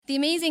The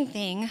amazing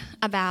thing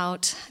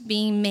about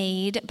being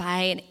made by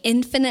an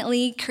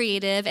infinitely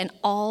creative and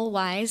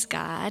all-wise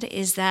God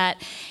is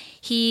that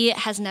he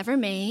has never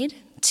made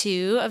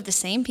two of the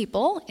same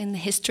people in the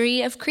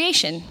history of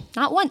creation,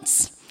 not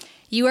once.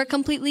 You are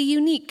completely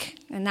unique,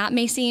 and that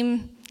may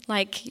seem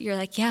like you're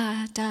like,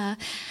 yeah, duh.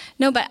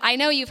 No, but I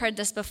know you've heard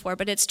this before,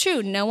 but it's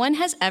true. No one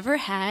has ever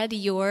had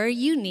your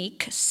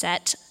unique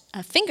set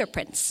of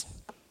fingerprints,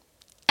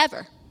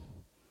 ever.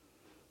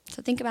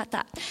 So think about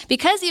that.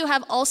 Because you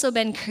have also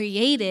been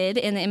created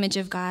in the image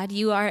of God,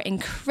 you are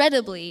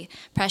incredibly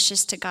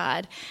precious to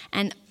God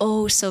and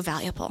oh so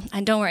valuable.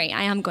 And don't worry,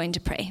 I am going to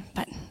pray,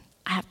 but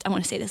I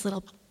want to say this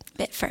little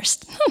bit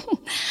first.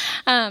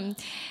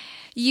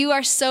 You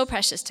are so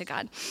precious to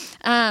God.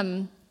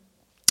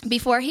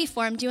 Before he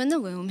formed you in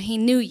the womb, he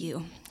knew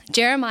you.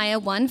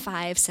 Jeremiah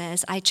 1:5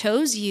 says, I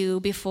chose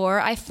you before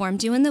I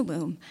formed you in the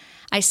womb.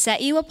 I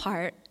set you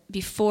apart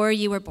before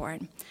you were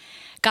born.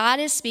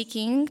 God is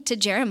speaking to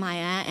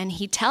Jeremiah, and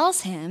he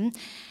tells him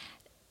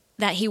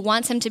that he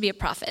wants him to be a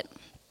prophet.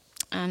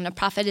 And a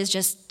prophet is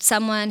just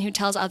someone who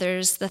tells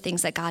others the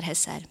things that God has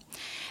said.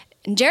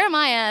 And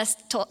Jeremiah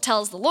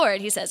tells the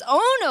Lord, he says,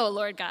 oh no,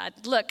 Lord God,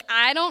 look,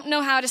 I don't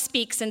know how to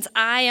speak since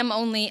I am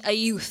only a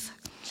youth.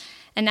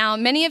 And now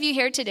many of you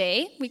here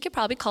today, we could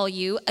probably call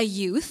you a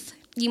youth.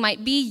 You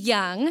might be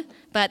young,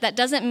 but that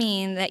doesn't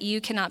mean that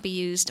you cannot be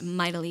used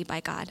mightily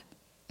by God.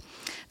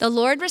 The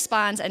Lord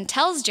responds and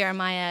tells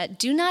Jeremiah,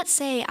 do not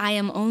say I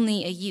am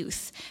only a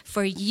youth,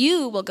 for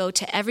you will go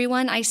to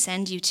everyone I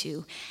send you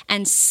to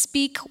and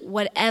speak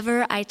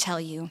whatever I tell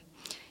you.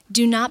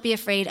 Do not be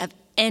afraid of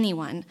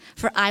anyone,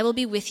 for I will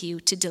be with you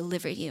to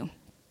deliver you.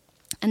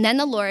 And then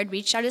the Lord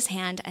reached out his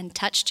hand and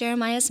touched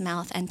Jeremiah's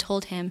mouth and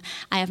told him,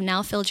 I have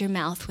now filled your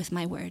mouth with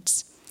my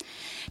words.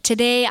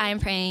 Today, I am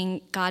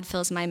praying God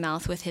fills my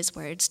mouth with his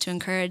words to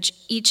encourage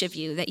each of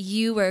you that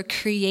you were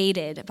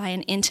created by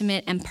an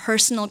intimate and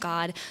personal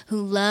God who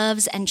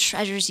loves and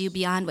treasures you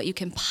beyond what you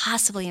can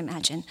possibly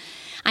imagine.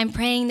 I'm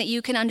praying that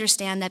you can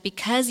understand that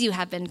because you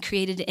have been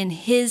created in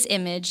his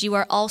image, you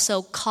are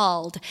also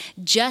called,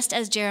 just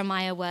as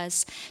Jeremiah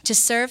was, to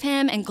serve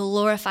him and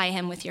glorify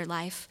him with your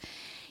life.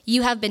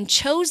 You have been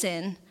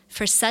chosen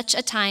for such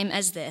a time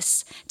as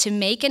this, to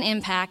make an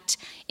impact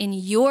in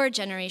your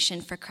generation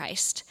for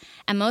Christ.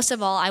 And most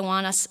of all, I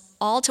want us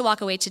all to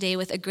walk away today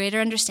with a greater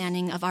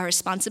understanding of our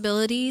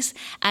responsibilities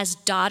as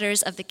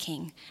daughters of the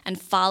King and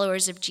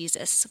followers of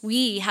Jesus.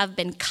 We have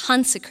been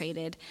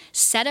consecrated,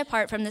 set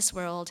apart from this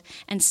world,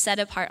 and set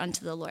apart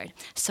unto the Lord.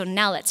 So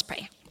now let's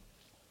pray.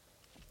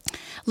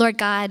 Lord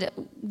God,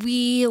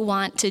 we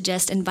want to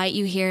just invite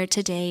you here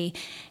today.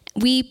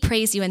 We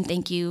praise you and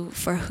thank you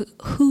for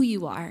who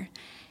you are.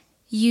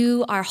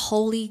 You are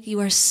holy.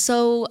 You are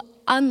so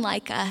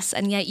unlike us,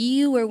 and yet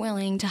you were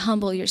willing to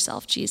humble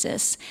yourself,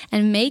 Jesus,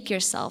 and make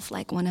yourself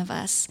like one of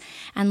us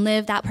and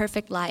live that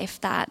perfect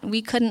life that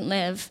we couldn't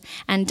live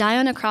and die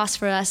on a cross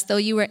for us, though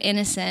you were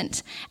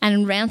innocent,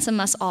 and ransom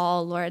us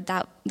all, Lord,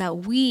 that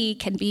we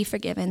can be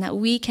forgiven, that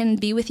we can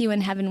be with you in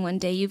heaven one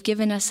day. You've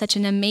given us such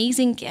an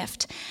amazing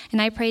gift,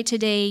 and I pray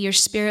today your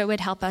Spirit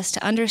would help us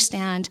to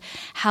understand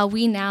how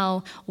we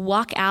now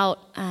walk out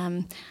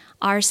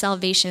our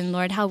salvation,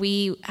 Lord, how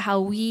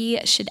we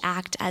should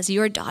act as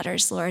your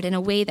daughters, Lord, in a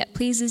way that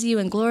pleases you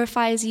and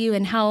glorifies you,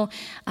 and how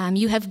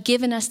you have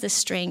given us the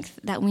strength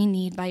that we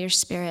need by your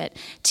Spirit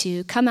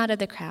to come out of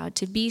the crowd,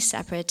 to be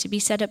separate, to be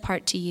set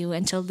apart to you,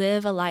 and to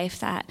live a life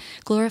that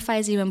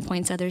glorifies you and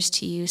points others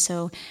to you.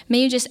 So may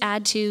you just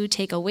add to,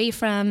 take away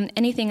from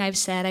anything I've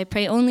said. I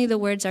pray only the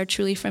words are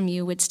truly from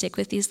you would stick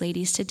with these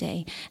ladies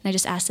today. And I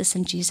just ask this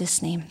in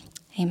Jesus' name.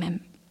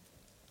 Amen.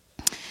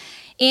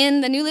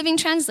 In the New Living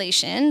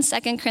Translation,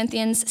 2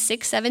 Corinthians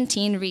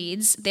 6:17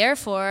 reads,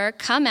 therefore,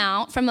 come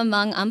out from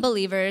among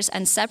unbelievers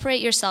and separate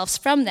yourselves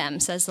from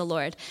them, says the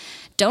Lord.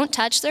 Don't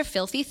touch their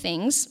filthy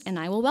things, and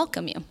I will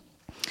welcome you.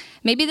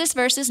 Maybe this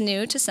verse is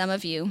new to some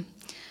of you.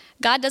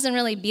 God doesn't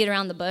really beat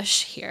around the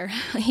bush here.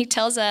 He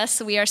tells us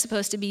we are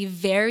supposed to be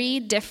very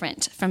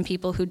different from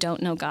people who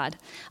don't know God.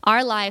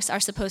 Our lives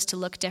are supposed to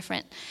look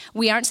different.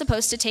 We aren't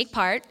supposed to take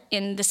part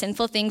in the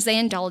sinful things they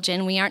indulge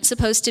in. We aren't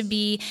supposed to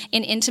be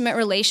in intimate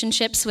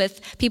relationships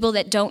with people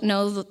that don't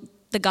know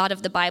the God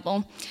of the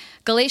Bible.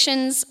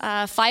 Galatians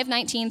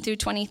 5:19 through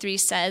 23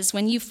 says,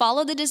 when you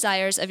follow the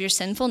desires of your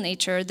sinful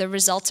nature, the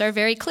results are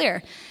very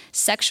clear.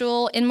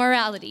 Sexual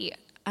immorality,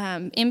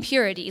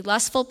 impurity,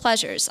 lustful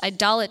pleasures,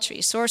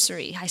 idolatry,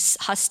 sorcery,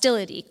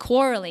 hostility,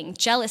 quarreling,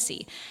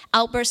 jealousy,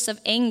 outbursts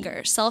of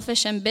anger,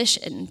 selfish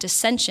ambition,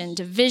 dissension,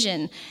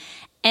 division,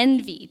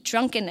 envy,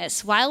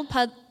 drunkenness, wild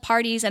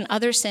parties, and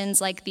other sins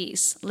like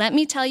these. Let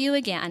me tell you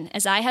again,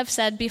 as I have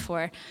said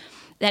before,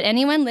 that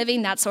anyone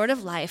living that sort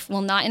of life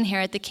will not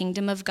inherit the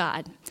kingdom of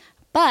God.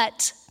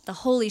 But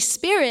the Holy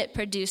Spirit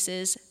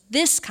produces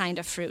this kind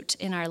of fruit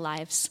in our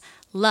lives: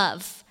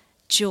 love,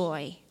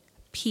 joy,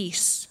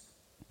 peace,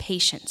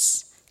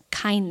 patience,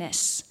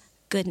 kindness,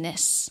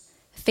 goodness,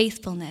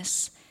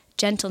 faithfulness,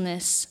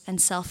 gentleness, and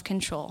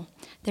self-control.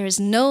 There is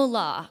no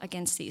law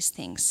against these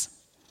things.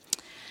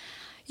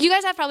 You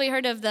guys have probably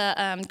heard of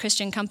the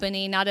Christian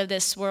company, Not of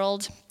This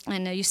World. I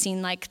know you've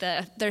seen like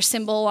their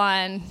symbol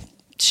on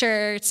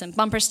shirts and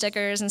bumper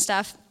stickers and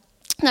stuff.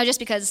 Now, just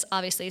because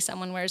obviously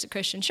someone wears a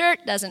Christian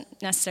shirt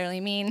doesn't necessarily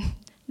mean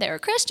they're a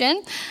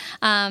Christian.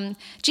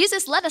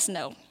 Jesus let us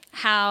know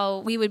how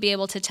we would be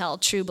able to tell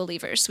true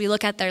believers. We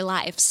look at their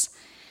lives.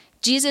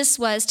 Jesus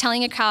was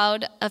telling a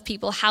crowd of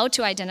people how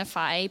to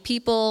identify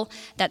people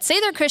that say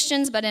they're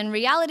Christians, but in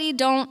reality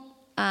don't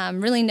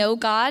really know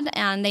God,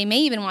 and they may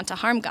even want to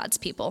harm God's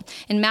people.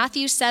 In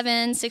Matthew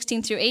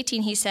 7:16 through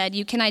 18, he said,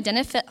 you can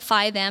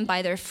identify them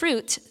by their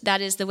fruit,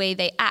 that is the way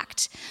they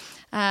act.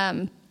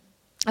 I'm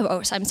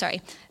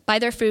sorry. By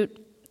their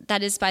fruit,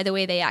 that is by the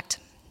way they act.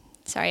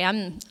 Sorry,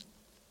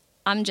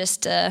 I'm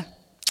just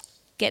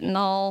getting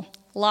all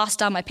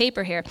lost on my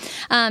paper here.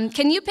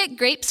 Can you pick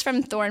grapes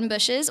from thorn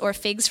bushes or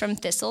figs from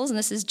thistles? And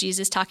this is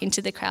Jesus talking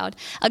to the crowd.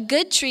 A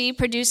good tree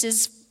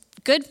produces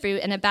good fruit,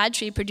 and a bad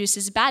tree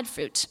produces bad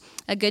fruit.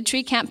 A good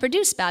tree can't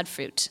produce bad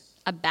fruit.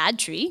 A bad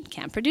tree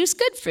can't produce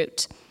good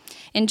fruit.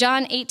 In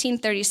John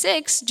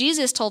 18:36,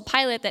 Jesus told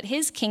Pilate that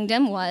his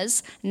kingdom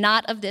was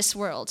not of this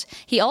world.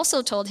 He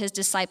also told his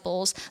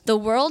disciples, the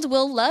world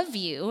will love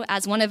you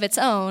as one of its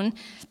own.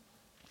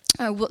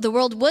 The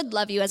world would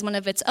love you as one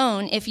of its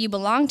own if you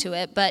belong to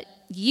it, but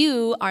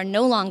you are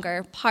no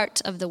longer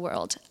part of the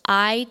world.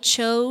 I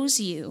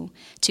chose you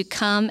to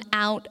come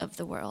out of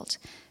the world,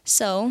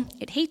 so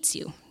it hates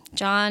you.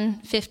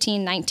 John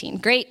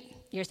 15:19. Great,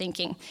 you're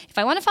thinking. If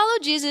I want to follow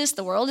Jesus,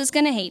 the world is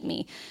going to hate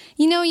me.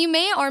 You know, you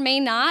may or may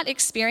not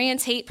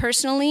experience hate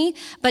personally,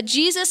 but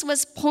Jesus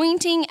was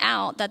pointing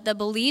out that the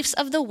beliefs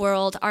of the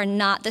world are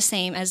not the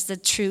same as the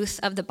truth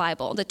of the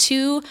Bible. The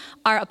two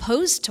are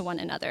opposed to one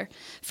another.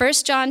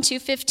 1 John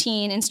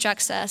 2:15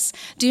 instructs us,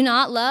 do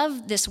not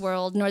love this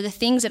world nor the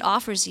things it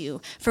offers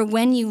you, for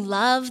when you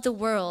love the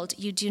world,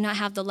 you do not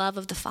have the love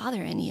of the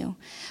Father in you.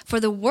 For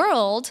the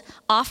world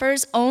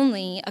offers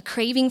only a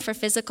craving for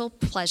physical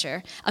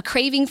pleasure, a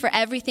craving for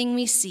everything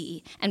we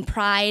see, and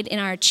pride in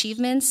our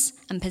achievements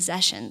and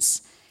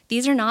possessions.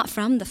 These are not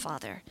from the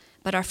Father,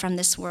 but are from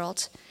this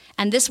world.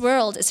 And this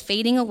world is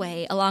fading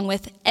away along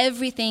with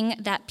everything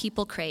that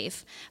people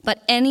crave.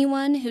 But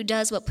anyone who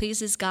does what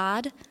pleases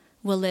God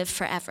will live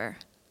forever.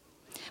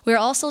 We're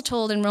also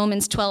told in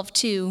Romans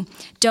 12:2,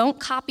 don't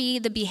copy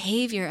the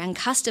behavior and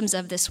customs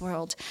of this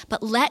world,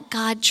 but let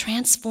God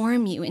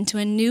transform you into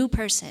a new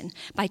person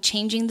by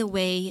changing the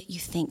way you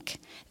think.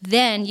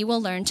 Then you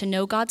will learn to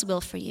know God's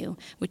will for you,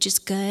 which is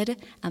good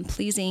and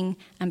pleasing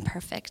and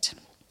perfect.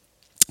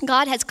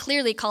 God has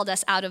clearly called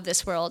us out of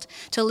this world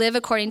to live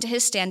according to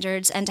his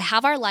standards and to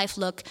have our life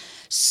look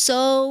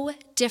so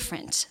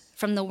different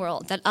from the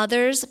world that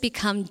others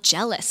become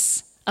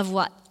jealous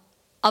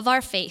of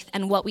our faith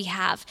and what we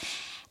have.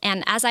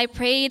 And as I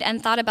prayed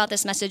and thought about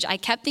this message, I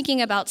kept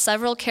thinking about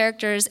several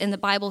characters in the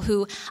Bible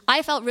who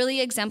I felt really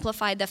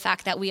exemplified the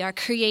fact that we are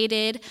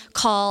created,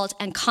 called,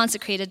 and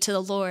consecrated to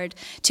the Lord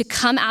to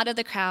come out of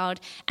the crowd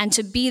and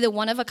to be the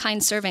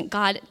one-of-a-kind servant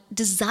God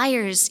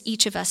desires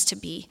each of us to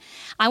be.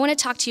 I want to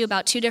talk to you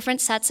about two different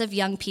sets of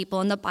young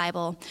people in the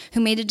Bible who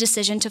made a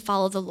decision to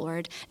follow the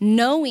Lord,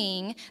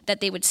 knowing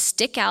that they would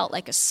stick out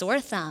like a sore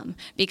thumb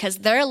because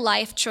their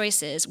life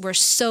choices were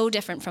so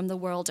different from the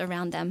world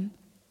around them.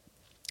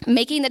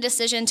 Making the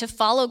decision to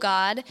follow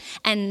God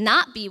and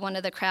not be one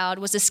of the crowd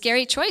was a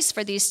scary choice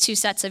for these two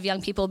sets of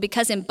young people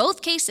because in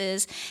both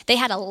cases, they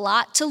had a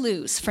lot to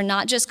lose for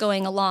not just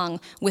going along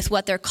with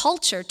what their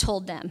culture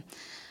told them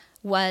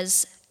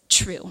was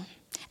true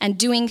and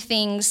doing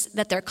things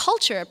that their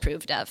culture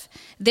approved of.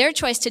 Their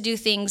choice to do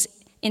things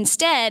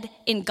instead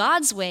in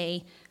God's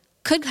way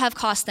could have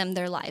cost them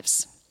their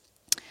lives.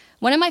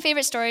 One of my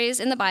favorite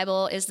stories in the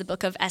Bible is the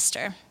book of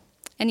Esther.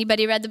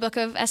 Anybody read the book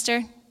of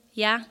Esther?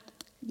 Yeah?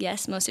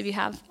 Yes, most of you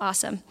have.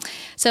 Awesome.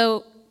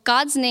 So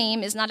God's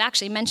name is not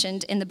actually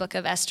mentioned in the book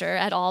of Esther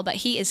at all, but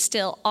he is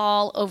still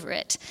all over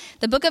it.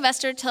 The book of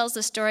Esther tells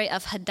the story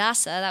of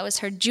Hadassah. That was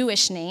her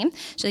Jewish name.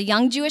 She's a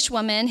young Jewish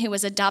woman who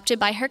was adopted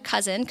by her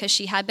cousin because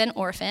she had been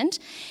orphaned.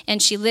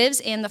 And she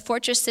lives in the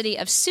fortress city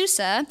of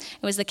Susa.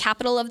 It was the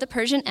capital of the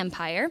Persian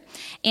Empire.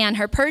 And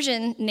her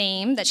Persian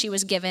name that she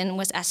was given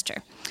was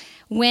Esther.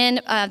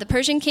 When the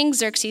Persian king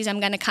Xerxes,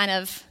 I'm going to kind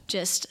of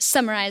just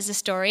summarize the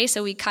story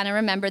so we kind of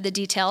remember the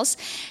details.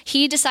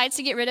 He decides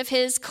to get rid of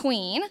his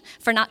queen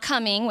for not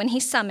coming when he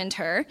summoned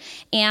her.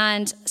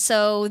 And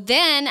so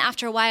then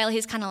after a while,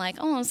 he's kind of like,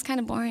 oh, it's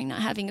kind of boring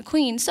not having a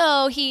queen.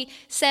 So he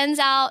sends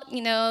out,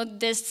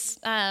 this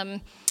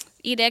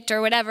edict or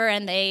whatever,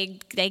 and they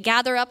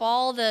gather up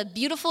all the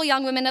beautiful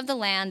young women of the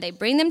land. They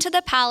bring them to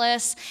the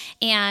palace,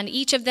 and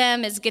each of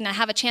them is going to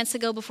have a chance to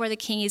go before the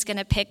king. He's going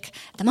to pick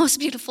the most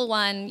beautiful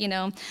one,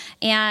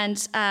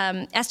 And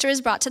Esther is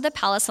brought to the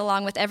palace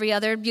along with every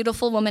other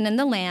beautiful woman in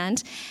the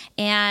land,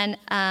 and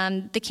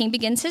the king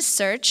begins his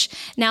search.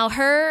 Now,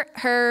 her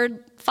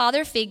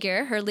father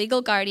figure, her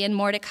legal guardian,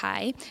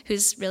 Mordecai,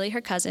 who's really her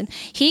cousin,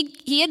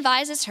 he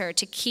advises her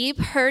to keep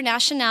her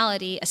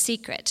nationality a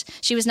secret.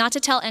 She was not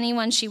to tell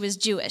anyone she was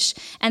Jewish.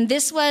 And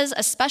this was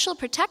a special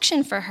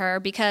protection for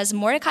her because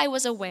Mordecai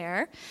was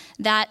aware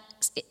that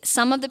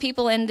some of the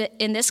people in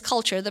this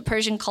culture, the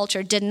Persian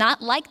culture, did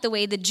not like the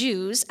way the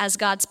Jews, as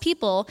God's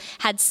people,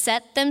 had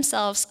set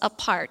themselves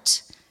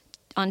apart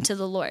unto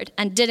the Lord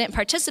and didn't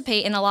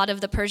participate in a lot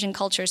of the Persian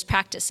culture's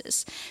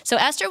practices. So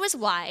Esther was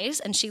wise,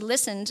 and she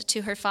listened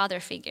to her father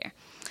figure.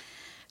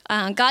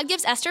 God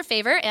gives Esther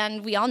favor,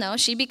 and we all know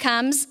she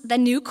becomes the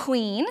new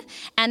queen,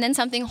 and then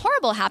something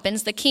horrible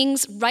happens. The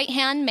king's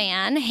right-hand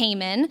man,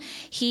 Haman,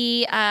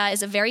 he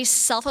is a very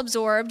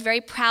self-absorbed, very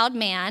proud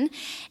man,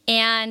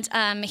 and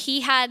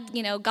he had,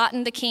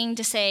 gotten the king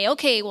to say,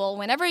 okay, well,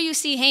 whenever you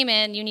see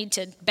Haman, you need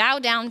to bow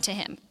down to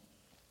him.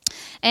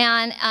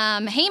 And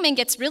Haman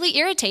gets really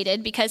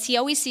irritated because he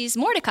always sees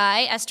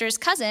Mordecai, Esther's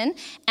cousin,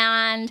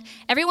 and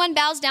everyone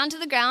bows down to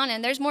the ground,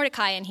 and there's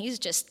Mordecai, and he's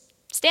just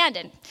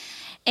standing.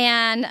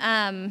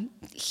 And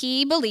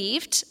he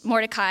believed,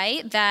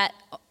 Mordecai, that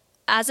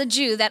as a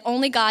Jew, that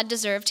only God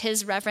deserved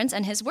his reverence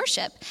and his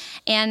worship.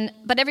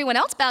 But everyone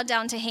else bowed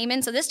down to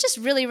Haman, so this just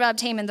really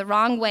rubbed Haman the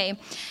wrong way.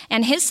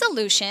 And his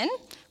solution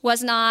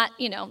was not,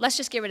 let's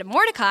just get rid of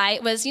Mordecai.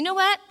 It was, you know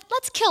what?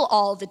 Let's kill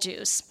all the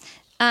Jews.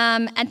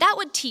 And that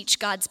would teach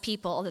God's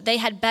people that they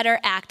had better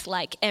act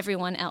like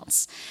everyone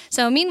else.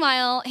 So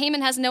meanwhile,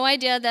 Haman has no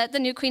idea that the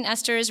new Queen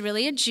Esther is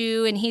really a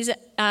Jew,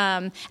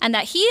 and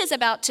that he is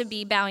about to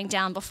be bowing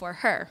down before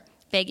her,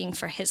 begging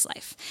for his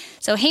life.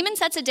 So Haman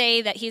sets a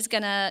day that there's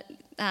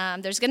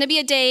going to be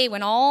a day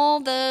when all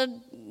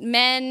the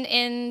men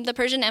in the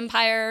Persian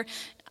Empire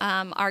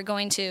are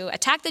going to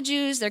attack the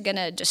Jews. They're going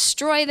to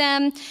destroy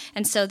them.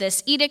 And so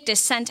this edict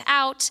is sent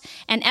out,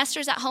 and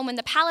Esther's at home in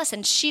the palace,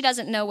 and she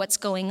doesn't know what's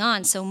going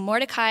on. So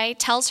Mordecai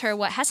tells her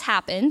what has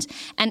happened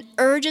and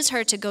urges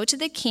her to go to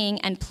the king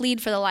and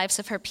plead for the lives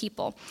of her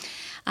people.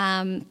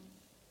 And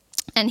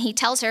he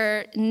tells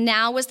her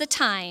now was the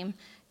time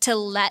to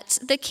let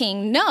the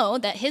king know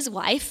that his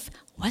wife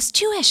was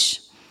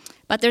Jewish.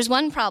 But there's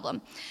one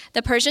problem.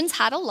 The Persians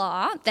had a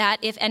law that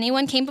if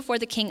anyone came before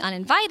the king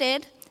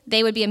uninvited,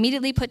 they would be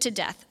immediately put to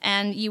death,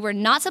 and you were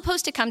not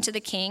supposed to come to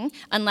the king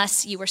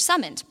unless you were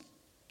summoned.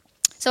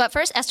 So at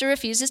first, Esther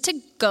refuses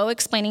to go,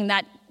 explaining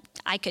that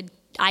I could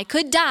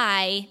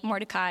die,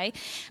 Mordecai,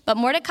 but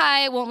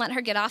Mordecai won't let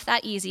her get off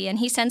that easy, and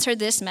he sends her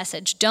this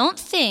message: don't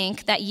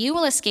think that you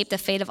will escape the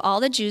fate of all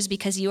the Jews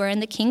because you are in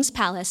the king's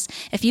palace.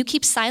 If you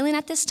keep silent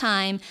at this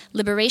time,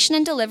 liberation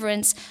and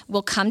deliverance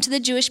will come to the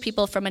Jewish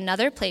people from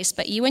another place,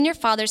 but you and your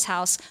father's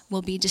house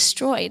will be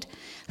destroyed.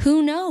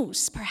 Who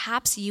knows?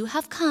 Perhaps you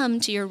have come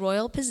to your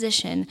royal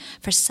position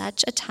for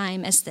such a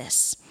time as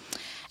this.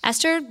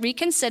 Esther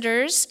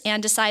reconsiders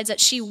and decides that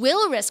she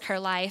will risk her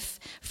life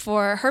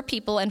for her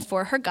people and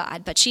for her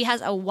God, but she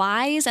has a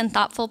wise and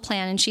thoughtful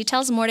plan, and she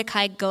tells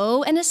Mordecai,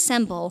 go and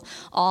assemble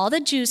all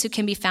the Jews who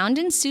can be found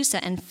in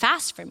Susa and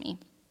fast for me.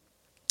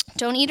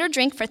 Don't eat or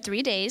drink for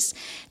 3 days,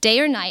 day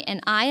or night,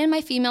 and I and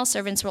my female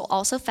servants will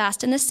also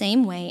fast in the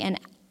same way, and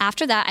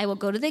after that I will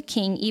go to the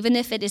king, even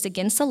if it is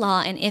against the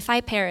law, and if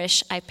I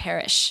perish, I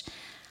perish.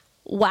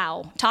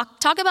 Wow.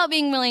 Talk about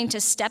being willing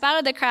to step out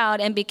of the crowd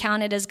and be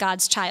counted as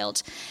God's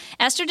child.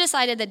 Esther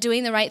decided that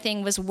doing the right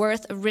thing was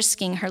worth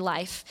risking her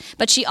life.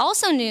 But she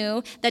also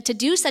knew that to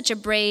do such a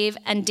brave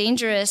and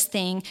dangerous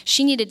thing,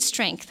 she needed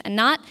strength, and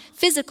not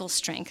physical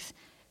strength,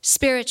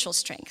 spiritual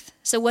strength.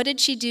 So what did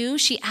she do?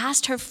 She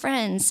asked her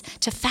friends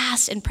to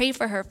fast and pray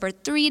for her for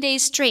 3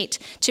 days straight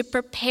to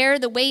prepare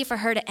the way for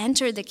her to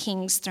enter the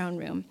king's throne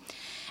room.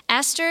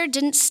 Esther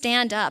didn't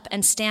stand up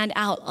and stand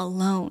out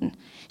alone.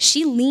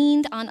 She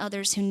leaned on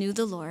others who knew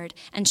the Lord,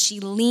 and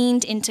she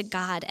leaned into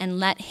God and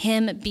let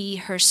him be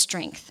her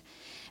strength.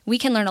 We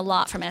can learn a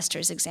lot from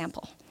Esther's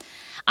example.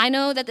 I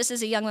know that this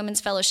is a young women's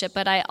fellowship,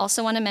 but I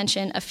also want to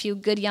mention a few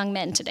good young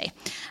men today.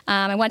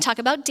 I want to talk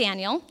about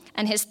Daniel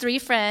and his 3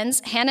 friends,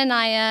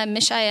 Hananiah,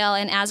 Mishael,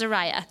 and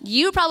Azariah.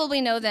 You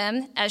probably know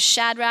them as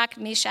Shadrach,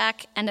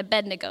 Meshach, and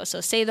Abednego,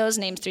 so say those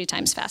names 3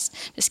 times fast.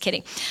 Just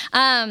kidding.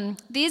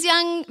 These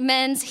young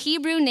men's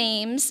Hebrew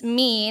names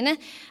mean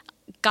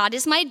God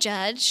is my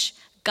judge,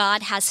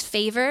 God has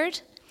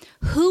favored,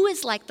 who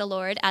is like the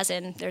Lord, as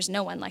in there's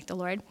no one like the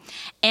Lord,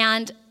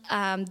 and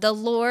the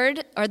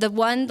Lord, or the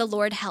one the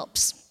Lord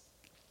helps.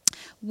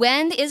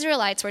 When the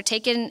Israelites were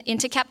taken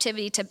into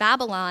captivity to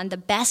Babylon, the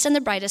best and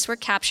the brightest were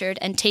captured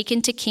and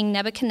taken to King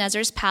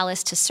Nebuchadnezzar's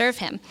palace to serve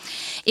him.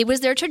 It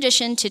was their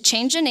tradition to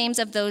change the names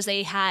of those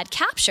they had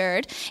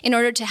captured in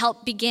order to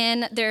help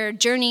begin their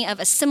journey of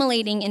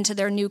assimilating into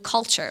their new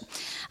culture.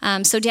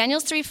 So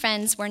Daniel's 3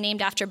 friends were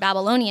named after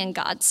Babylonian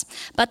gods.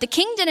 But the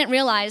king didn't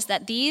realize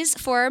that these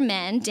 4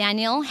 men,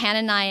 Daniel,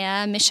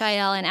 Hananiah,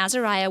 Mishael, and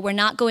Azariah, were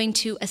not going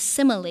to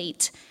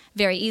assimilate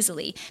very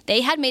easily.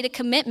 They had made a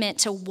commitment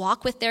to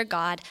walk with their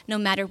God no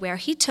matter where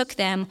he took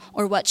them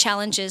or what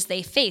challenges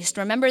they faced.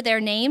 Remember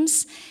their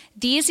names?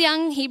 These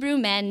young Hebrew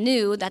men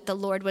knew that the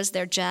Lord was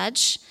their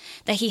judge,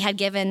 that he had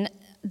given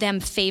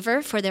them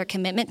favor for their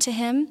commitment to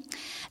him,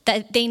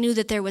 that they knew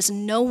that there was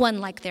no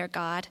one like their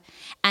God,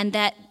 and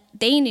that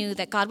they knew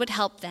that God would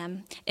help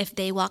them if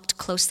they walked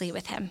closely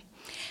with him.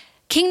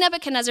 King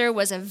Nebuchadnezzar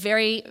was a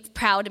very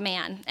proud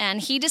man, and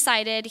he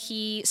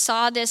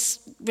saw this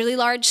really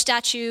large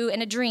statue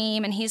in a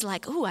dream, and he's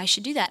like, I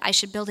should do that. I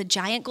should build a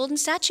giant golden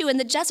statue in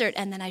the desert,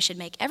 and then I should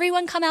make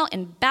everyone come out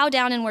and bow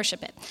down and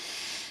worship it.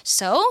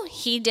 So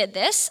he did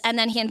this, and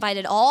then he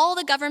invited all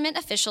the government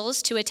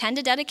officials to attend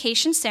a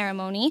dedication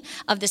ceremony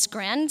of this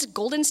grand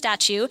golden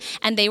statue,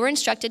 and they were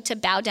instructed to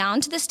bow down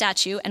to the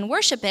statue and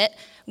worship it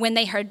when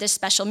they heard this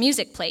special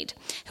music played.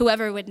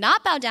 Whoever would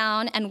not bow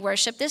down and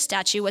worship this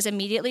statue was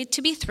immediately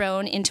to be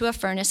thrown into a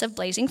furnace of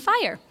blazing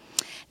fire.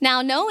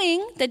 Now,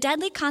 knowing the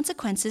deadly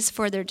consequences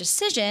for their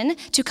decision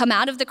to come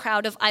out of the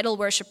crowd of idol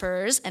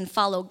worshipers and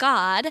follow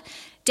God,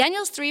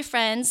 Daniel's 3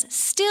 friends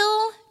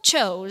still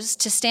chose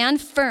to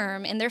stand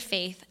firm in their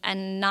faith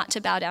and not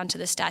to bow down to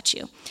the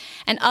statue.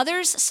 And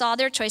others saw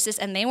their choices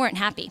and they weren't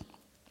happy.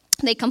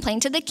 They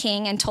complained to the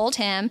king and told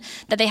him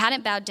that they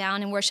hadn't bowed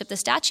down and worshiped the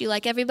statue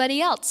like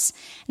everybody else.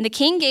 And the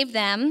king gave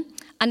them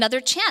another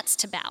chance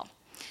to bow.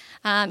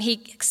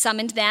 He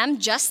summoned them,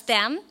 just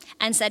them,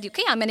 and said,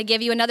 okay, I'm going to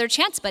give you another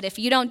chance, but if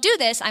you don't do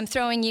this, I'm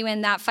throwing you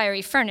in that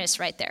fiery furnace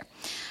right there.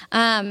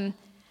 And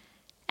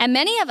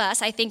many of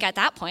us, I think at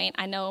that point,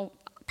 I know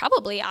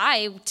probably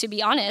I, to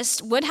be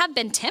honest, would have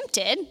been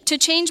tempted to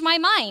change my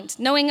mind,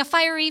 knowing a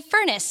fiery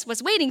furnace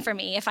was waiting for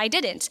me if I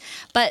didn't.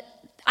 But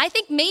I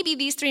think maybe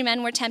these 3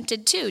 men were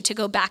tempted too, to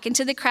go back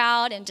into the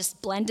crowd and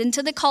just blend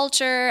into the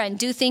culture and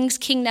do things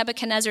King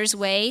Nebuchadnezzar's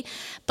way.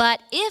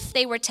 But if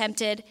they were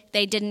tempted,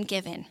 they didn't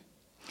give in.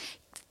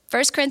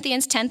 1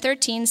 Corinthians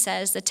 10:13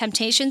 says, the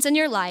temptations in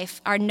your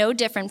life are no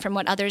different from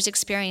what others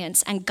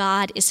experience, and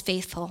God is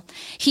faithful.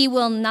 He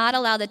will not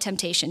allow the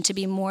temptation to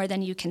be more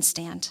than you can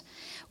stand.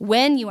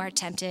 When you are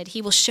tempted,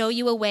 he will show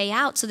you a way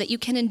out so that you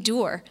can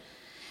endure.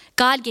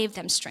 God gave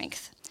them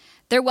strength.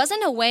 There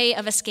wasn't a way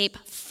of escape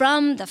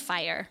from the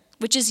fire,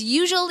 which is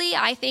usually,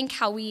 I think,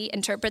 how we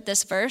interpret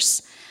this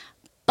verse,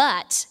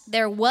 but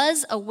there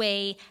was a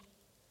way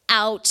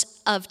out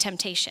of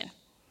temptation.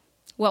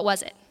 What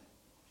was it?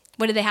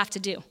 What did they have to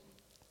do?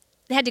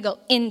 They had to go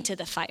into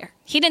the fire.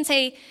 He didn't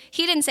say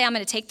I'm going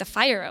to take the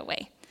fire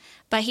away.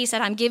 But he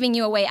said, I'm giving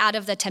you a way out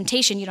of the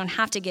temptation. You don't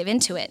have to give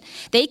into it.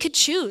 They could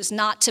choose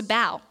not to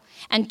bow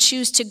and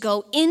choose to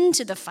go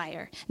into the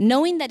fire,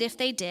 knowing that if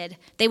they did,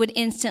 they would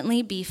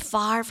instantly be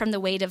far from the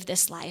weight of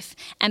this life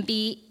and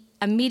be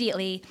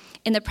immediately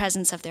in the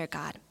presence of their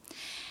God.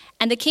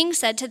 And the king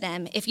said to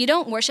them, if you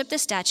don't worship the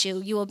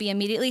statue, you will be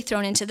immediately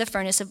thrown into the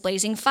furnace of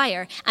blazing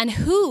fire. And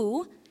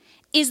who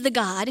is the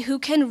God who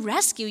can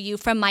rescue you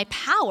from my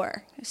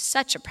power?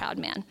 Such a proud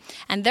man.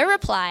 And their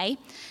reply,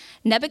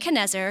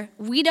 Nebuchadnezzar,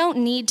 we don't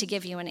need to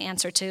give you an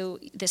answer to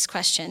this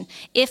question.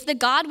 If the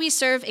God we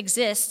serve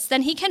exists,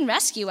 then he can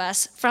rescue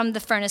us from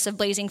the furnace of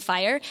blazing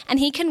fire, and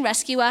he can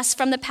rescue us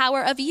from the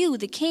power of you,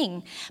 the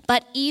king.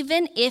 But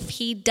even if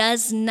he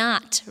does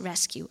not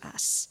rescue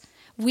us,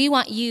 we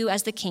want you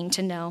as the king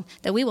to know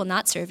that we will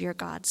not serve your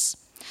gods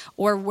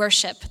or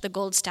worship the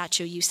gold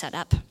statue you set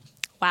up.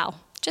 Wow,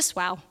 just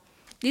wow.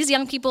 These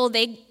young people,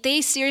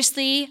 they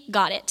seriously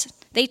got it.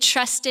 They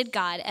trusted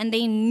God, and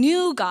they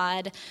knew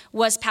God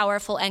was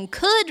powerful and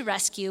could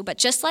rescue, but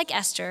just like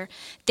Esther,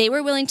 they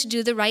were willing to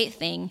do the right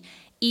thing,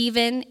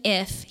 even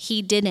if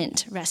he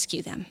didn't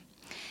rescue them.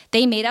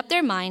 They made up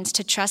their minds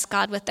to trust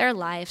God with their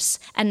lives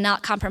and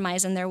not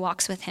compromise in their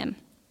walks with him.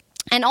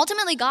 And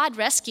ultimately, God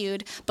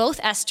rescued both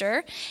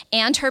Esther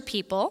and her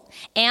people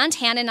and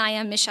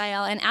Hananiah,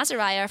 Mishael, and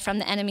Azariah from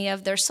the enemy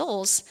of their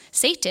souls,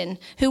 Satan,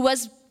 who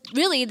was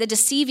really the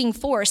deceiving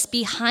force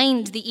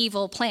behind the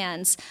evil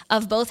plans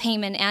of both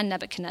Haman and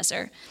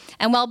Nebuchadnezzar.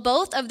 And while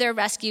both of their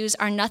rescues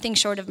are nothing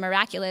short of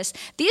miraculous,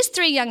 these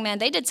 3 young men,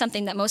 they did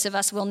something that most of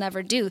us will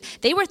never do.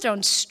 They were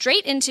thrown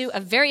straight into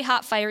a very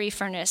hot, fiery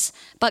furnace,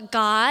 but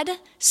God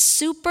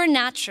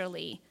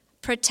supernaturally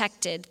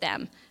protected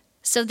them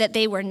so that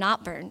they were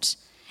not burned,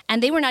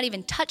 and they were not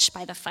even touched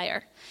by the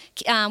fire.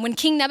 When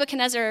King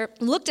Nebuchadnezzar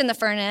looked in the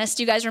furnace,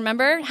 do you guys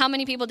remember? How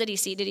many people did he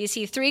see? Did he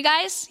see 3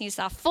 guys? He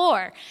saw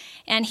 4.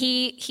 And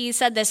he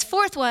said this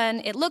 4th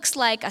one, it looks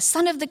like a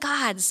son of the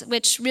gods,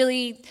 which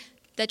really,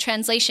 the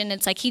translation,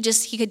 it's like he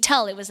could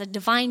tell it was a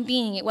divine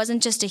being. It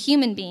wasn't just a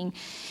human being.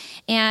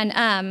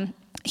 And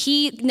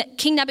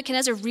King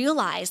Nebuchadnezzar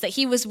realized that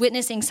he was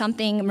witnessing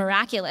something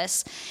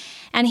miraculous.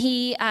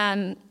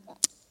 And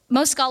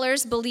most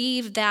scholars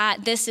believe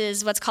that this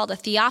is what's called a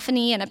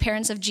theophany, an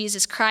appearance of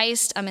Jesus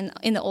Christ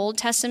in the Old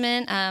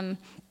Testament.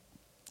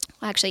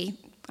 Actually,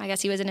 I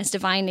guess he was in his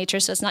divine nature,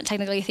 so it's not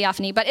technically a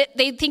theophany, but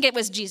they think it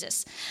was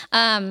Jesus.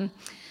 And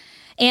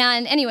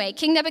anyway,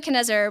 King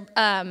Nebuchadnezzar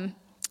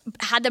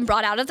had them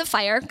brought out of the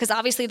fire, because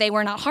obviously they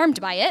were not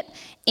harmed by it.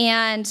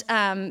 And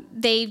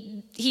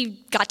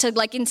he got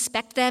to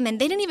inspect them, and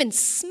they didn't even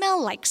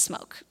smell like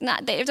smoke.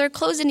 Their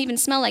clothes didn't even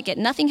smell like it.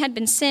 Nothing had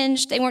been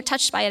singed. They weren't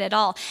touched by it at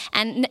all.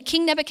 And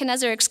King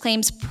Nebuchadnezzar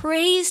exclaims,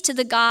 "Praise to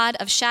the God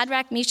of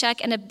Shadrach, Meshach,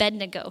 and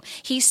Abednego.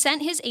 He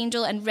sent his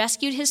angel and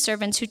rescued his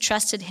servants who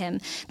trusted him.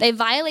 They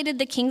violated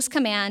the king's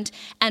command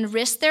and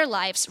risked their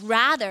lives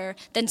rather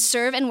than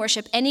serve and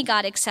worship any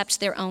god except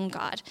their own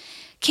God."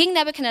 King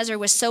Nebuchadnezzar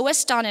was so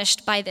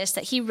astonished by this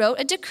that he wrote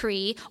a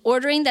decree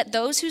ordering that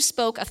those who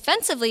spoke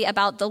offensively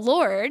about the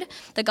Lord,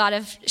 the God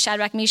of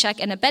Shadrach, Meshach,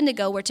 and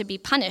Abednego, were to be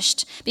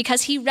punished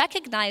because he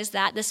recognized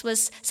that this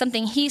was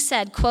something he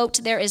said, quote,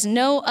 "There is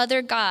no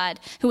other God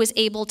who is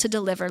able to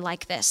deliver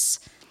like this."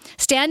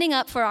 Standing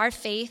up for our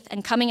faith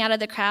and coming out of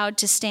the crowd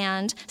to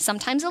stand,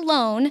 sometimes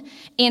alone,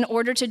 in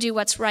order to do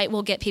what's right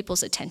will get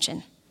people's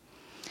attention.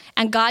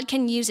 And God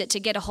can use it to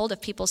get a hold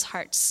of people's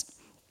hearts.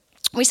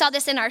 We saw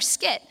this in our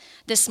skit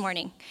this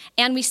morning,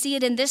 and we see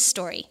it in this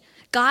story.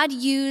 God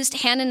used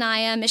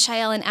Hananiah,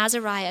 Mishael, and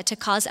Azariah to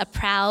cause a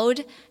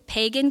proud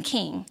pagan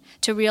king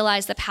to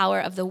realize the power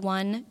of the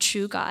one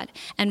true God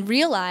and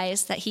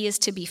realize that he is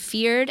to be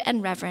feared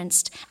and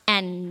reverenced,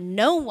 and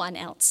no one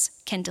else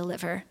can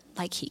deliver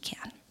like he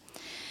can.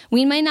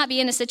 We may not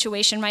be in a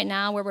situation right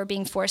now where we're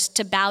being forced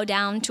to bow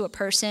down to a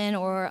person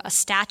or a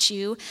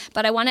statue,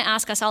 but I want to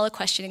ask us all a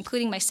question,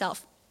 including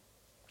myself.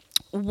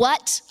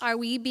 What are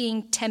we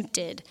being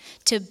tempted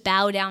to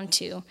bow down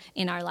to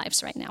in our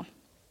lives right now?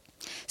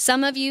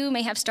 Some of you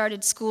may have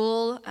started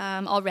school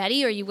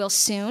already, or you will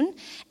soon,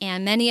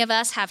 and many of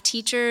us have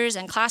teachers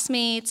and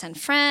classmates and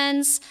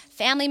friends,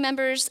 family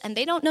members, and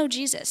they don't know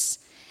Jesus.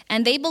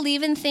 And they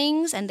believe in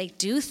things and they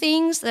do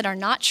things that are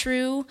not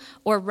true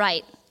or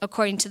right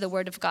according to the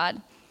Word of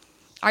God.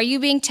 Are you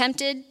being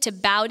tempted to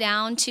bow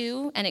down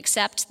to and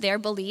accept their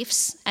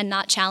beliefs and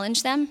not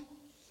challenge them?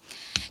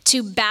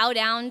 To bow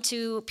down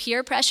to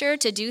peer pressure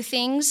to do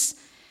things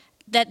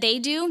that they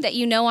do that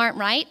you know aren't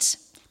right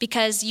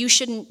because you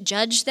shouldn't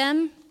judge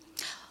them?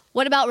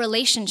 What about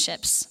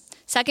relationships?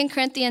 2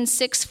 Corinthians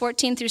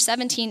 6:14 through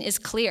 17 is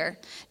clear.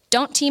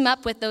 Don't team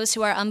up with those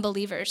who are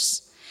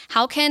unbelievers.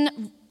 How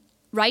can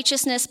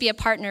righteousness be a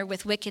partner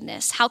with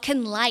wickedness? How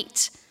can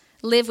light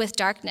live with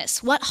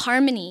darkness? What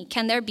harmony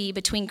can there be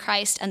between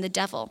Christ and the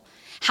devil?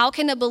 How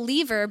can a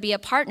believer be a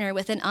partner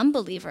with an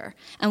unbeliever?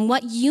 And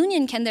what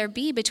union can there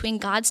be between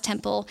God's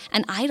temple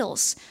and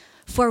idols?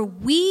 For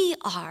we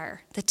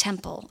are the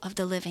temple of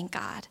the living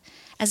God.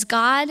 As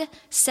God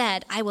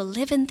said, "I will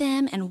live in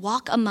them and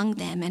walk among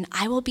them, and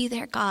I will be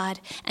their God,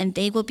 and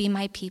they will be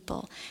my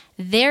people."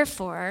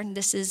 Therefore,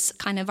 this is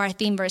kind of our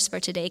theme verse for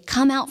today,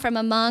 "Come out from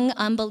among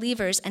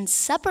unbelievers and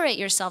separate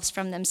yourselves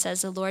from them,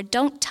 says the Lord.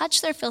 Don't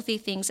touch their filthy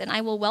things, and I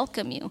will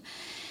welcome you."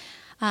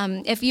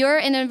 If you're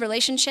in a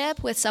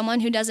relationship with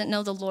someone who doesn't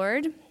know the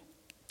Lord,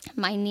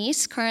 my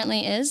niece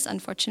currently is,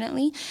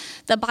 unfortunately,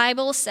 the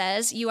Bible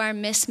says you are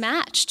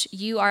mismatched.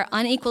 You are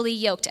unequally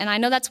yoked. And I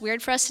know that's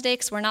weird for us today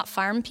because we're not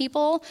farm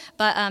people,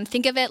 but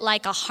think of it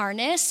like a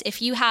harness.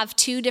 If you have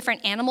two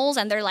different animals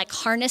and they're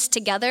harnessed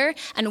together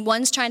and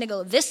one's trying to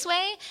go this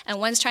way and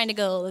one's trying to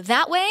go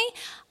that way,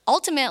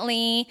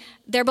 ultimately,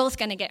 they're both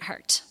going to get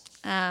hurt.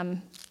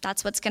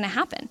 That's what's going to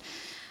happen.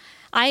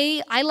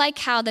 I like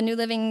how the New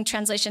Living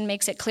Translation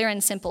makes it clear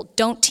and simple.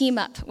 Don't team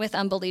up with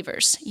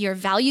unbelievers. Your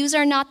values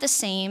are not the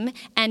same,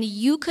 and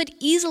you could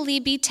easily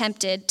be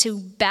tempted to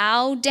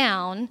bow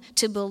down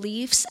to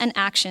beliefs and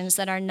actions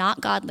that are not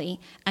godly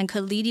and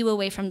could lead you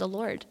away from the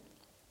Lord.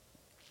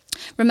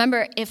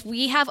 Remember, if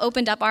we have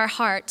opened up our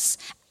hearts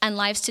and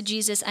lives to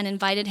Jesus and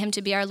invited him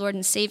to be our Lord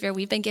and Savior,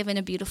 we've been given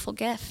a beautiful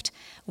gift.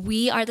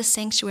 We are the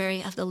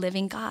sanctuary of the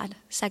living God,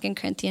 2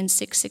 Corinthians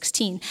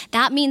 6:16.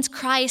 That means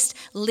Christ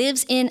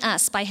lives in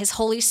us by his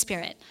Holy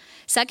Spirit.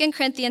 2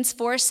 Corinthians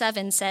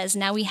 4:7 says,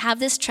 "Now we have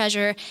this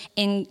treasure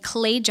in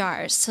clay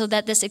jars so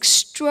that this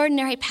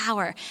extraordinary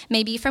power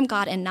may be from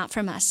God and not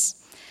from us."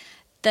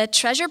 The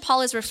treasure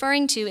Paul is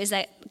referring to is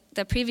that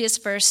the previous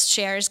verse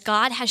shares,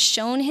 God has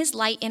shown his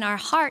light in our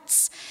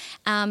hearts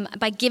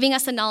by giving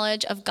us the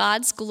knowledge of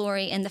God's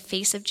glory in the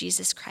face of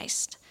Jesus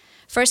Christ.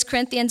 1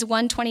 Corinthians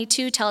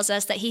 1:22 tells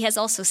us that he has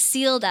also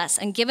sealed us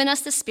and given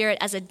us the Spirit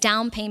as a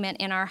down payment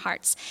in our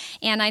hearts.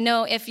 And I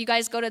know if you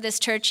guys go to this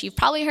church, you've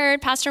probably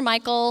heard Pastor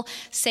Michael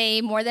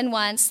say more than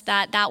once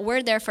that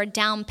word there for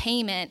down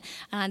payment,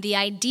 the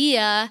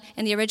idea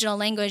in the original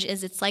language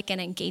is it's like an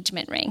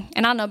engagement ring.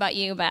 And I don't know about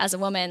you, but as a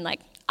woman,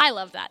 I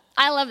love that.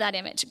 I love that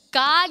image.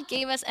 God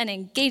gave us an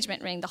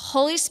engagement ring, the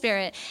Holy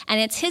Spirit,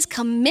 and it's his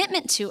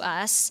commitment to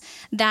us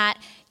that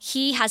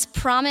he has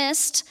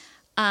promised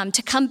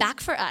to come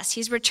back for us.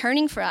 He's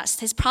returning for us.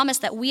 His promise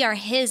that we are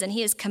his and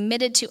he is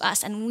committed to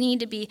us and we need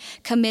to be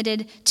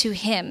committed to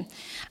him.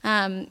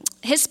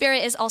 His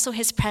Spirit is also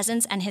his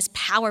presence and his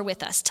power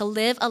with us to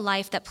live a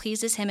life that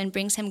pleases him and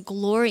brings him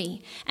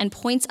glory and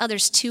points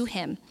others to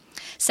him.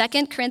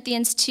 2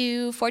 Corinthians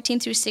 2:14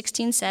 through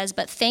 16 says,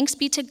 "But thanks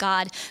be to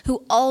God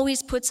who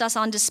always puts us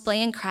on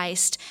display in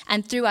Christ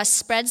and through us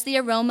spreads the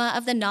aroma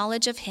of the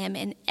knowledge of him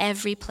in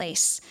every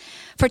place.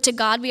 For to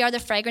God we are the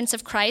fragrance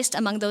of Christ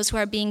among those who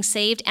are being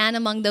saved and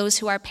among those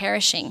who are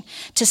perishing.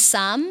 To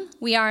some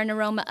we are an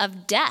aroma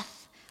of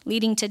death,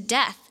 leading to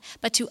death,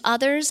 but to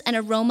others an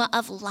aroma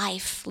of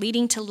life,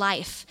 leading to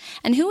life.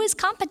 And who is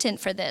competent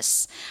for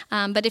this?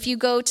 But if you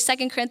go to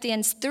 2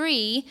 Corinthians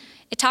 3,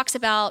 it talks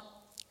about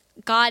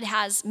God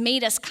has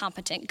made us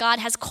competent. God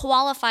has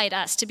qualified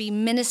us to be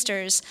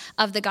ministers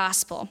of the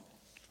gospel.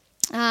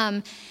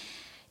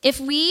 If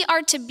we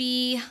are to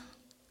be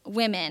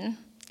women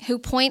who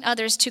point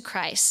others to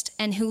Christ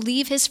and who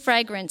leave his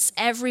fragrance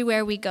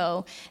everywhere we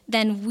go,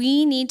 then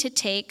we need to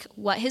take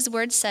what his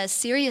word says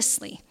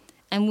seriously,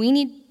 and we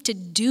need to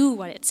do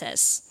what it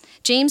says.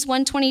 James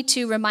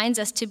 1:22 reminds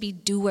us to be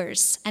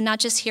doers and not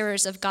just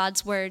hearers of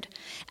God's word.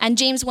 And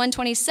James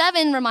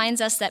 1:27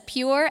 reminds us that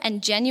pure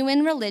and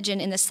genuine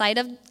religion in the sight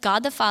of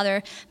God the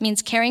Father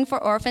means caring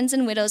for orphans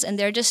and widows in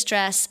their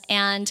distress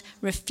and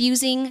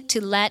refusing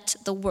to let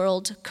the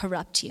world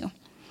corrupt you.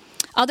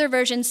 Other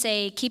versions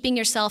say keeping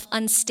yourself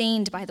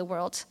unstained by the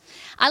world.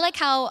 I like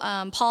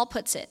how Paul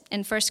puts it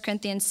in 1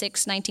 Corinthians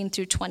 6:19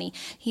 through 20.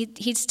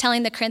 He's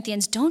telling the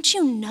Corinthians, don't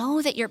you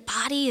know that your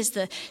body is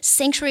the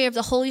sanctuary of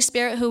the Holy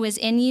Spirit who is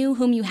in you,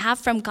 whom you have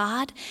from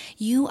God?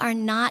 You are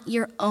not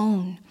your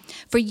own,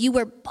 for you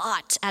were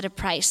bought at a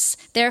price.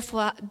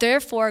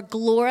 Therefore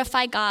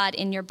glorify God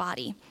in your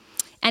body.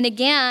 And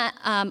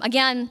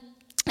again,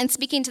 and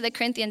speaking to the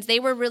Corinthians, they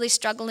were really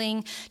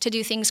struggling to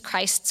do things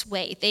Christ's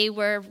way. They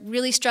were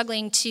really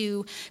struggling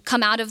to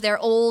come out of their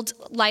old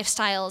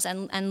lifestyles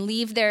and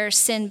leave their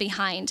sin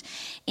behind.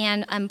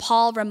 And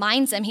Paul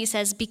reminds them, he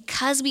says,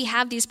 because we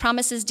have these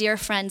promises, dear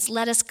friends,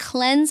 let us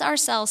cleanse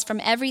ourselves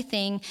from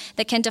everything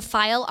that can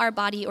defile our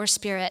body or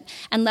spirit,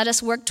 and let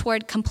us work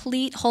toward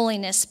complete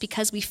holiness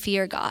because we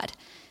fear God.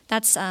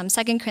 That's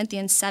 2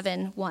 Corinthians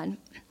 7:1.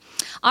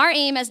 Our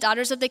aim as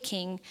daughters of the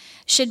King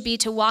should be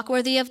to walk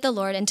worthy of the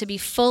Lord and to be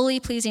fully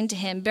pleasing to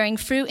him, bearing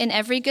fruit in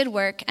every good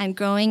work and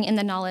growing in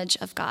the knowledge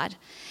of God.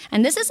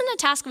 And this isn't a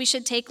task we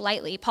should take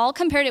lightly. Paul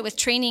compared it with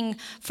training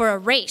for a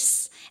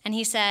race. And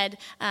he said,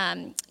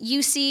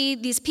 you see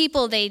these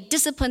people, they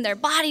discipline their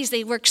bodies,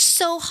 they work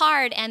so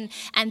hard, and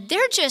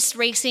they're just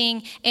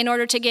racing in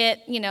order to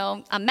get,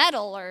 a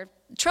medal or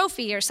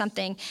trophy or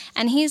something.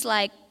 And he's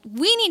like,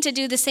 we need to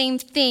do the same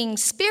thing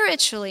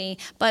spiritually,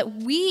 but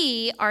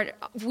we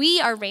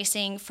are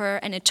racing for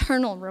an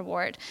eternal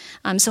reward.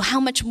 So how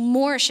much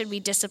more should we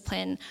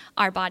discipline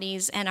our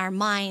bodies and our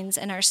minds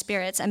and our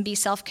spirits and be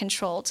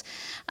self-controlled?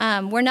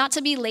 We're not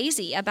to be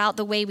lazy about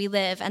the way we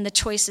live and the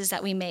choices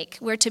that we make.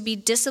 We're to be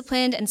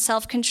disciplined and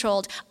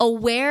self-controlled,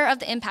 aware of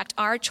the impact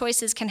our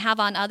choices can have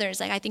on others.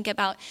 Like I think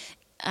about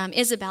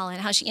Isabel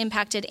and how she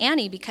impacted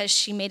Annie because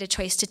she made a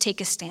choice to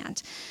take a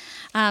stand.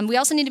 We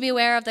also need to be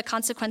aware of the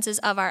consequences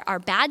of our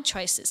bad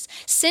choices.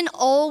 Sin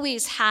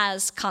always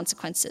has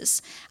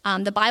consequences.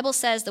 The Bible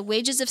says the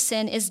wages of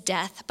sin is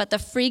death, but the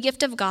free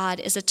gift of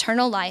God is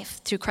eternal life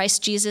through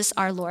Christ Jesus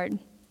our Lord.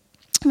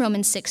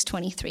 Romans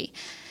 6:23.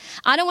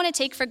 I don't want to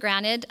take for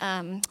granted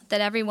that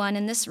everyone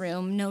in this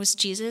room knows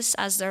Jesus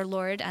as their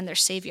Lord and their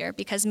Savior,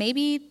 because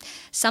maybe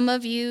some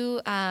of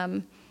you,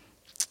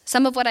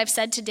 some of what I've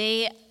said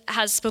today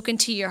has spoken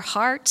to your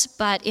heart,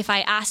 but if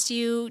I asked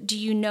you, do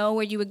you know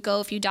where you would go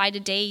if you died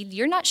today,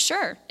 you're not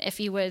sure if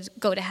you would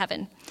go to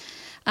heaven.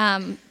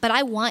 But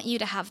I want you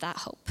to have that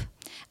hope.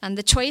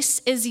 The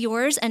choice is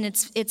yours, and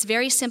it's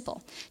very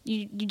simple.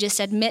 You just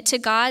admit to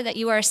God that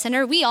you are a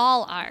sinner. We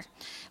all are.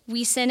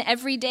 We sin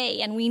every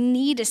day, and we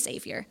need a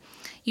Savior.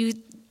 You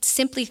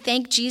simply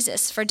thank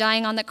Jesus for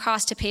dying on the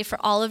cross to pay for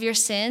all of your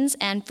sins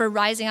and for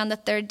rising on the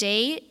third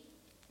day,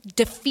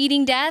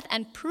 defeating death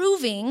and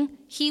proving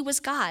he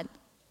was God.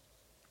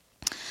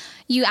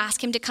 You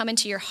ask him to come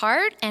into your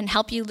heart and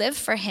help you live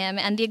for him.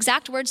 And the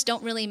exact words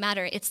don't really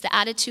matter. It's the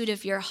attitude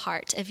of your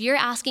heart. If you're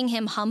asking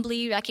him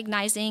humbly,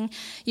 recognizing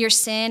your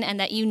sin and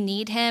that you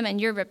need him,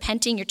 and you're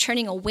repenting, you're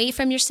turning away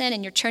from your sin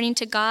and you're turning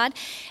to God,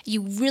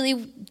 you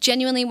really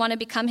genuinely want to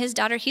become his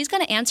daughter, he's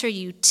going to answer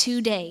you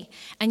today.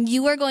 And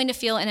you are going to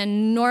feel an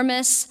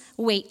enormous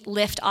weight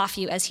lift off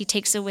you as he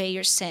takes away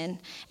your sin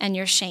and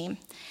your shame.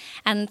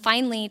 And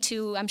finally,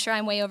 I'm sure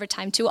I'm way over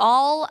time, to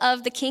all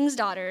of the King's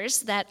daughters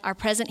that are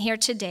present here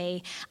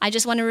today, I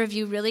just want to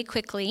review really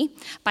quickly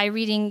by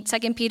reading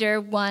 2 Peter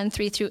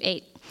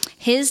 1:3-8.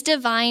 His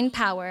divine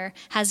power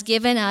has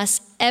given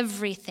us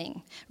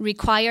everything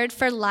required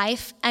for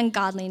life and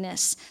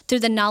godliness through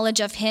the knowledge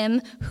of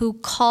him who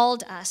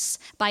called us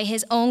by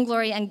his own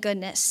glory and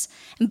goodness.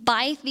 And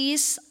by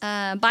these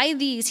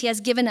he has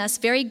given us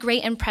very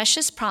great and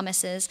precious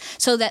promises,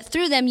 so that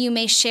through them you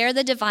may share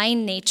the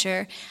divine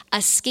nature,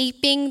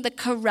 escaping the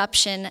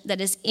corruption that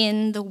is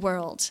in the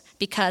world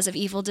because of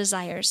evil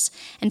desires.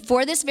 And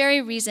for this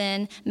very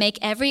reason, make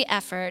every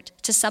effort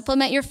to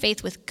supplement your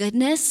faith with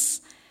goodness.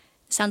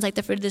 Sounds like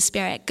the fruit of the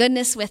Spirit.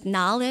 Goodness with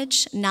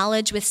knowledge,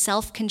 knowledge with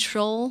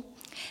self-control,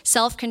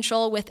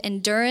 self-control with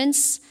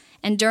endurance,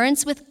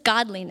 endurance with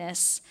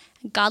godliness,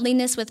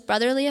 godliness with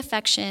brotherly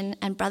affection,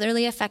 and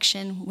brotherly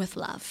affection with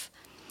love.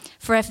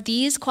 For if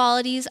these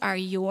qualities are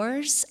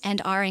yours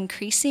and are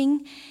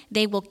increasing,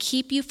 they will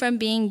keep you from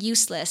being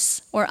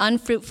useless or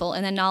unfruitful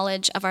in the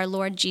knowledge of our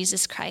Lord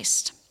Jesus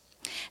Christ.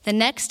 The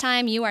next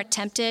time you are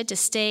tempted to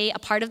stay a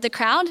part of the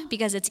crowd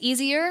because it's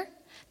easier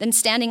than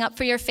standing up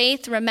for your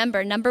faith,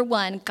 remember, number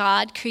one,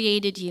 God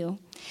created you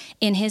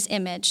in his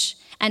image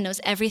and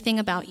knows everything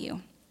about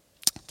you.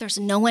 There's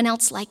no one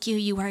else like you.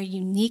 You are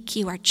unique,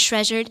 you are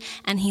treasured,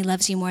 and he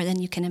loves you more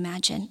than you can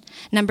imagine.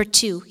 Number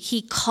two,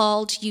 he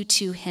called you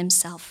to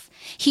himself.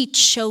 He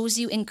chose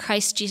you in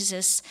Christ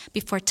Jesus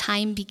before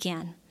time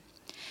began.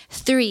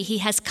 3, he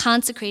has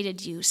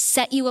consecrated you,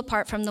 set you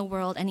apart from the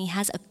world, and he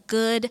has a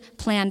good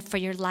plan for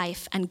your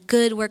life and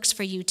good works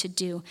for you to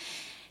do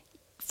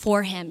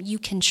for him. You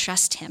can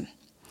trust him.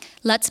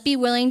 Let's be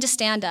willing to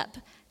stand up,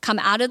 come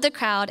out of the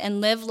crowd,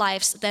 and live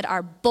lives that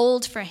are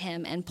bold for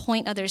him and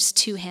point others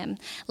to him.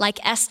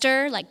 Like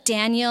Esther, like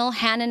Daniel,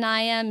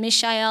 Hananiah,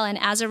 Mishael, and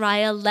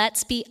Azariah,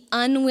 let's be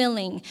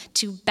unwilling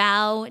to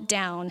bow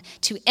down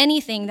to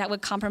anything that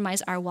would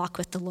compromise our walk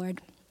with the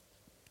Lord.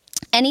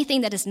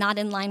 Anything that is not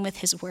in line with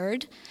his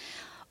word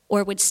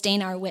or would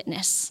stain our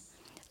witness.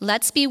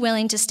 Let's be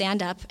willing to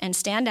stand up and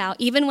stand out,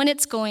 even when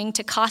it's going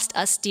to cost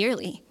us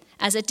dearly,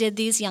 as it did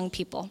these young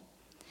people.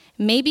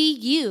 Maybe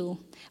you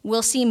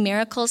will see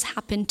miracles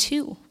happen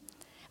too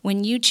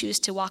when you choose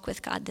to walk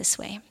with God this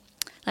way.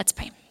 Let's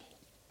pray.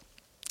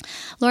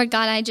 Lord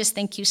God, I just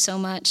thank you so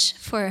much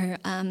for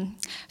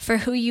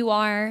who you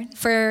are,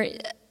 for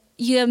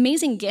the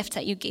amazing gift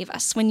that you gave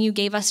us when you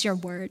gave us your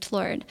word,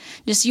 Lord.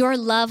 Just your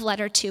love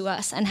letter to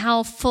us and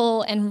how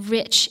full and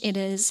rich it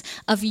is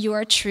of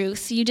your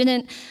truth. You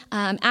didn't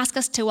ask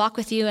us to walk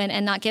with you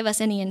and not give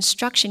us any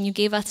instruction. You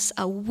gave us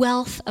a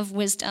wealth of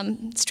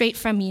wisdom straight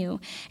from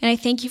you. And I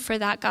thank you for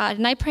that, God.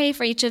 And I pray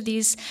for each of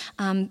these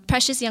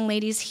precious young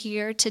ladies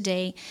here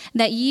today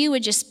that you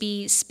would just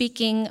be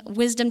speaking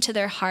wisdom to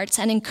their hearts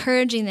and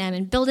encouraging them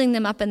and building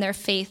them up in their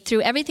faith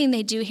through everything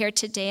they do here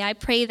today. I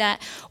pray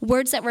that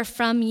words that were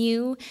from you,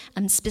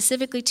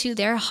 specifically to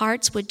their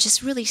hearts, would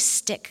just really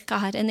stick,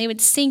 God, and they would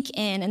sink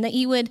in, and that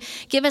you would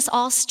give us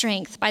all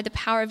strength by the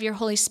power of your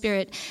Holy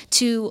Spirit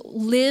to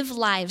live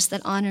lives that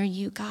honor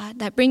you, God,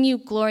 that bring you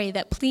glory,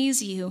 that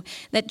please you,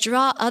 that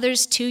draw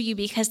others to you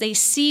because they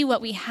see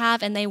what we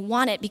have and they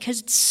want it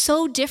because it's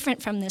so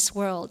different from this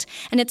world,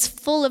 and it's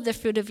full of the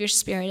fruit of your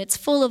Spirit. It's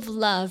full of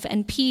love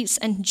and peace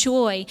and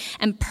joy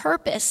and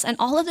purpose and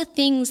all of the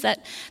things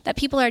that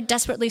people are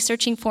desperately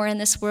searching for in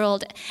this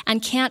world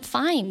and can't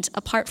find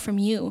apart from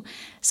you.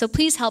 So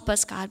please help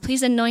us, God.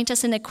 Please anoint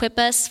us and equip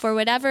us for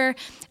whatever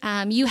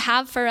you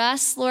have for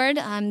us, Lord.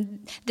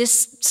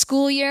 This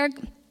school year,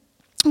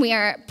 we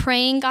are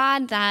praying,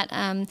 God,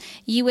 that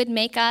you would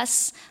make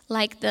us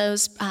like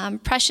those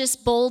precious,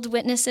 bold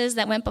witnesses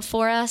that went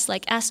before us,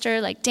 like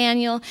Esther, like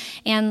Daniel.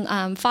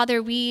 And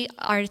Father, we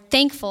are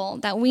thankful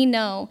that we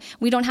know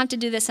we don't have to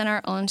do this in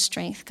our own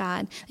strength,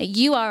 God, that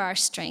you are our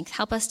strength.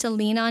 Help us to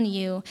lean on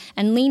you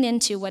and lean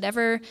into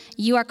whatever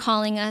you are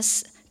calling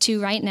us to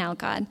right now,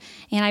 God.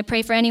 And I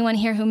pray for anyone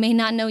here who may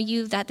not know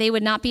you, that they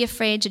would not be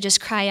afraid to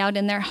just cry out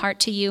in their heart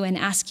to you and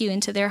ask you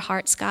into their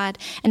hearts, God.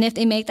 And if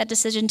they make that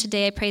decision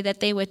today, I pray that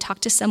they would talk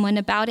to someone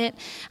about it,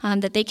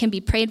 that they can be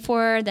prayed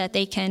for, that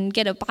they can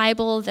get a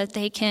Bible, that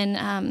they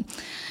can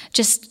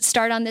just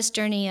start on this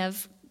journey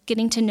of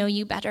getting to know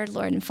you better,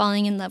 Lord, and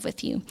falling in love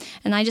with you.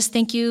 And I just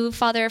thank you,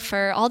 Father,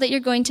 for all that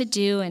you're going to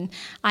do. And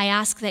I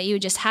ask that you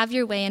just have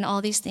your way in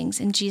all these things.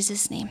 In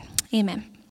Jesus' name, amen.